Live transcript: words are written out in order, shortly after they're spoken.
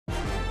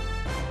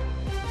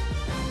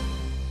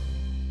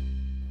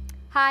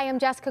Hi, I'm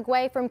Jessica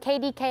Guay from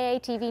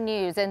KDKA-TV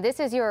News, and this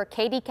is your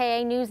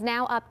KDKA News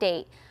Now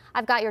update.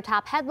 I've got your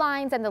top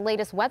headlines and the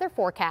latest weather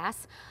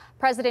forecasts.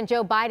 President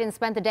Joe Biden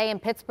spent the day in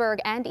Pittsburgh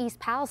and East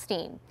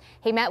Palestine.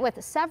 He met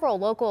with several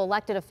local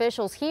elected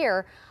officials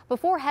here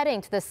before heading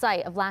to the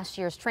site of last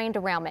year's train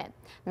derailment.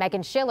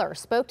 Megan Schiller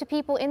spoke to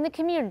people in the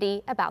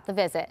community about the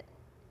visit.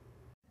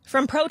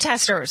 From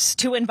protesters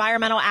to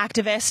environmental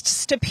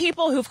activists to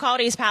people who've called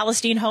East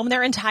Palestine home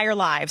their entire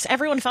lives,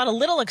 everyone felt a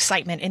little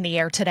excitement in the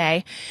air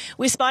today.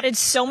 We spotted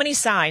so many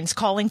signs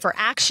calling for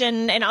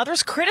action and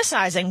others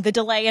criticizing the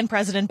delay in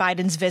President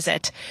Biden's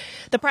visit.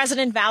 The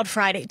president vowed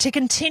Friday to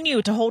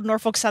continue to hold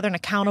Norfolk Southern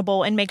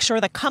accountable and make sure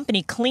the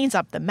company cleans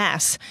up the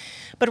mess.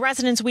 But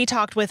residents we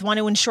talked with want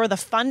to ensure the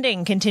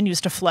funding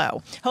continues to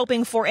flow,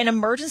 hoping for an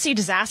emergency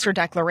disaster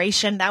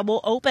declaration that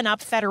will open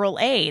up federal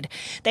aid.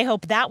 They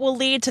hope that will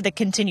lead to the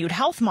continued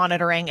health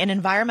monitoring and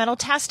environmental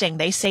testing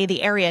they say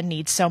the area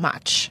needs so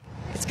much.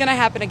 It's going to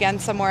happen again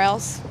somewhere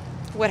else.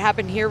 What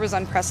happened here was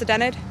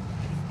unprecedented,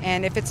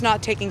 and if it's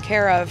not taken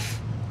care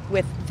of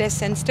with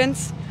this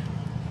instance,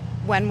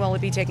 when will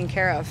it be taken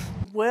care of?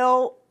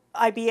 Will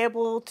I be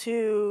able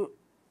to,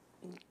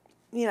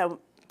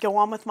 go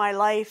on with my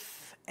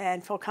life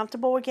and feel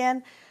comfortable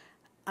again?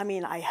 I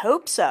mean, I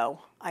hope so.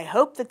 I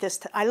hope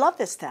that I love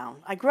this town.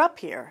 I grew up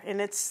here,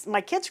 and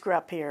my kids grew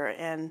up here,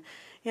 and,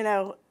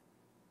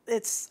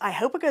 I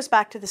hope it goes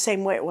back to the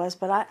same way it was,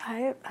 but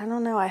I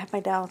don't know. I have my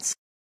doubts.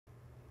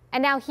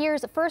 And now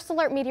here's First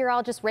Alert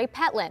meteorologist Ray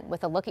Petlin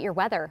with a look at your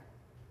weather.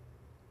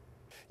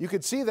 You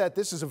can see that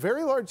this is a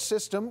very large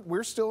system.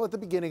 We're still at the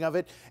beginning of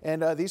it,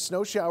 and these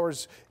snow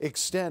showers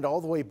extend all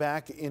the way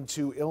back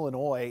into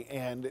Illinois,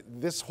 and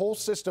this whole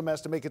system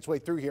has to make its way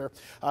through here.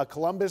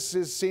 Columbus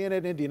is seeing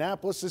it,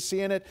 Indianapolis is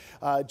seeing it,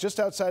 just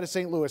outside of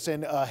St. Louis,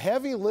 and a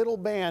heavy little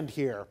band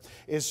here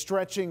is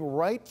stretching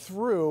right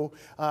through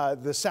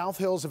the South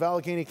Hills of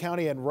Allegheny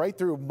County and right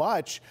through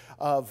much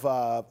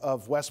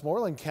of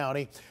Westmoreland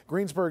County.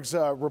 Greensburg's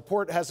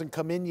report hasn't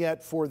come in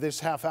yet for this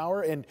half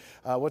hour, and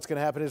what's going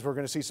to happen is we're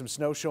going to see some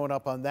snow showing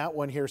up on that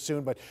one here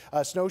soon, but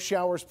snow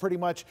showers pretty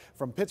much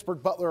from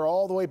Pittsburgh, Butler,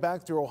 all the way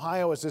back through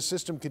Ohio as this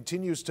system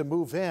continues to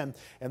move in.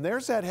 And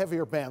there's that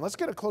heavier band. Let's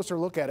get a closer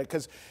look at it,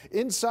 because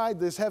inside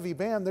this heavy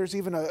band, there's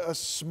even a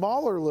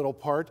smaller little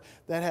part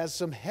that has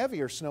some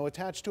heavier snow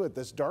attached to it,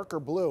 this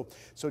darker blue.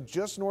 So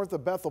just north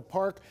of Bethel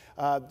Park,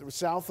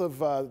 south of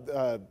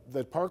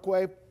the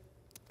Parkway,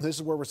 this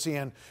is where we're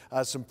seeing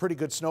some pretty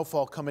good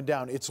snowfall coming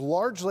down. It's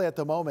largely at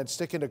the moment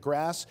sticking to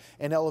grass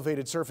and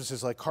elevated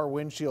surfaces like car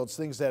windshields,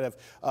 things that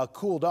have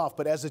cooled off.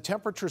 But as the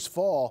temperatures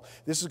fall,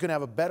 this is going to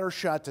have a better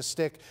shot to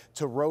stick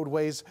to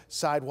roadways,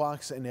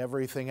 sidewalks, and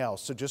everything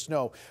else. So just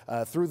know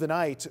through the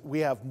night, we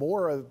have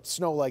more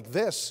snow like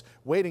this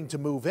waiting to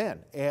move in.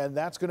 And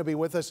that's going to be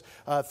with us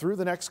through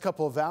the next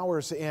couple of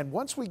hours. And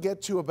once we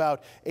get to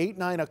about 8,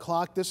 9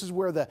 o'clock, this is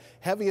where the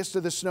heaviest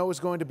of the snow is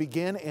going to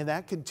begin. And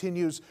that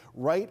continues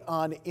right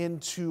on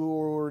in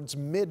towards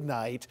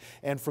midnight,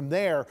 and from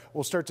there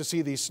we'll start to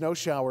see these snow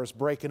showers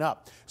breaking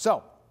up.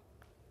 So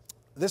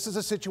this is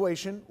a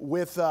situation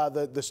with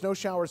the snow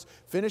showers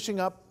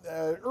finishing up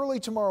early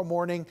tomorrow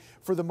morning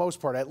for the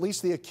most part, at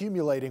least the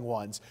accumulating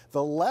ones.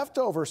 The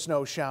leftover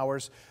snow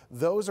showers,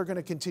 those are going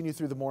to continue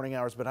through the morning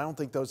hours, but I don't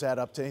think those add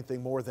up to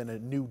anything more than a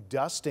new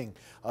dusting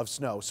of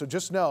snow. So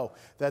just know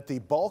that the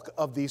bulk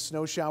of these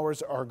snow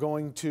showers are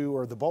going to,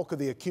 or the bulk of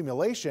the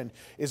accumulation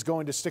is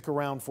going to stick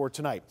around for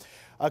tonight.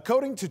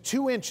 Coating to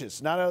 2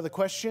 inches, not out of the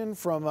question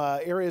from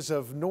areas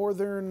of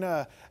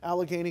northern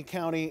Allegheny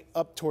County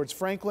up towards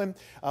Franklin.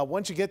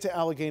 Once you get to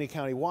Allegheny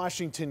County,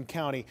 Washington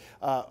County,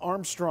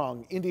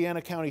 Armstrong,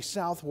 Indiana County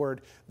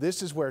southward,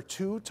 this is where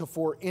 2 to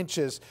 4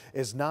 inches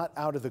is not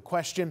out of the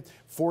question.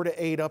 4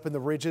 to 8 up in the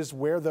ridges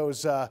where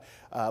those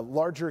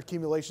larger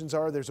accumulations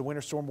are. There's a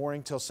winter storm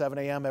warning till 7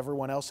 a.m.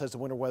 Everyone else has the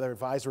winter weather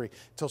advisory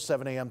till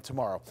 7 a.m.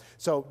 tomorrow.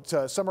 So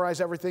to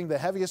summarize everything, the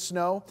heaviest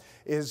snow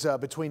is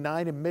between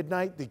 9 and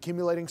midnight. The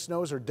accumulating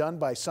snows are done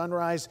by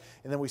sunrise,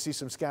 and then we see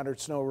some scattered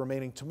snow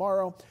remaining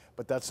tomorrow,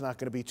 but that's not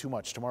going to be too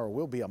much. Tomorrow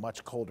will be a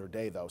much colder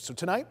day, though. So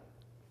tonight,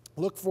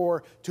 look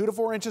for 2 to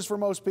 4 inches for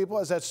most people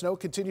as that snow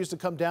continues to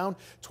come down.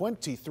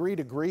 23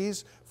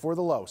 degrees for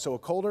the low. So a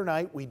colder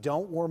night. We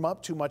don't warm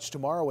up too much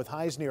tomorrow with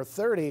highs near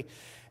 30.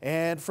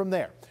 And from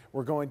there,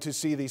 we're going to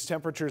see these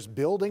temperatures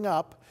building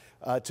up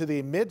to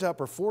the mid to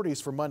upper 40s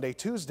for Monday,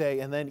 Tuesday,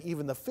 and then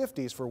even the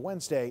 50s for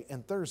Wednesday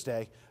and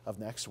Thursday of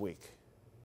next week.